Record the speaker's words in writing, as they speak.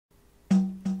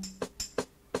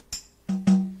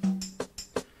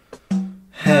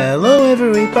Hello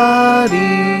everybody,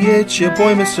 it's your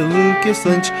boy Mr. Lucas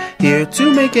Lynch, here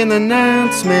to make an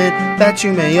announcement that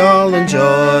you may all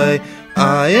enjoy.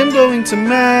 I am going to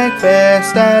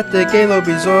MagFest at the Gaylord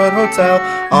Resort Hotel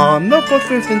on the 4th,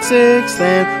 5th, and 6th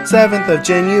and 7th of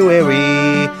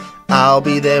January. I'll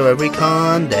be there every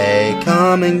con day,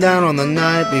 coming down on the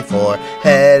night before,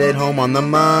 headed home on the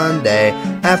Monday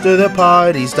after the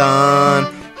party's done.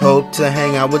 Hope to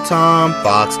hang out with Tom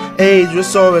Fox,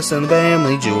 Adrosaurus and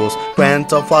Family Jewels,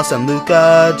 Grantal Floss and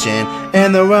Luca Jin,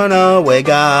 and the Runaway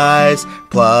Guys.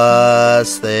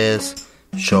 Plus this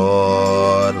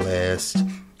short list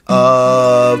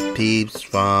of peeps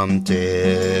from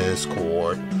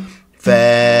Discord.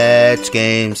 Fetch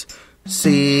Games,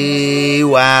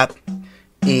 CWAP,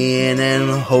 Ian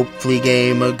and hopefully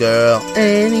Gamer Girl,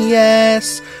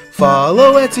 NES.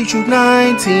 Follow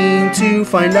 @CTruth19 to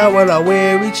find out what I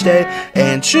wear each day.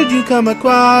 And should you come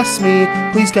across me,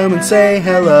 please come and say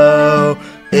hello.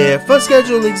 If a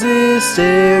schedule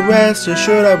existed, rest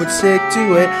assured I would stick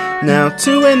to it. Now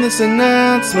to end this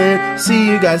announcement, see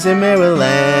you guys in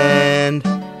Maryland.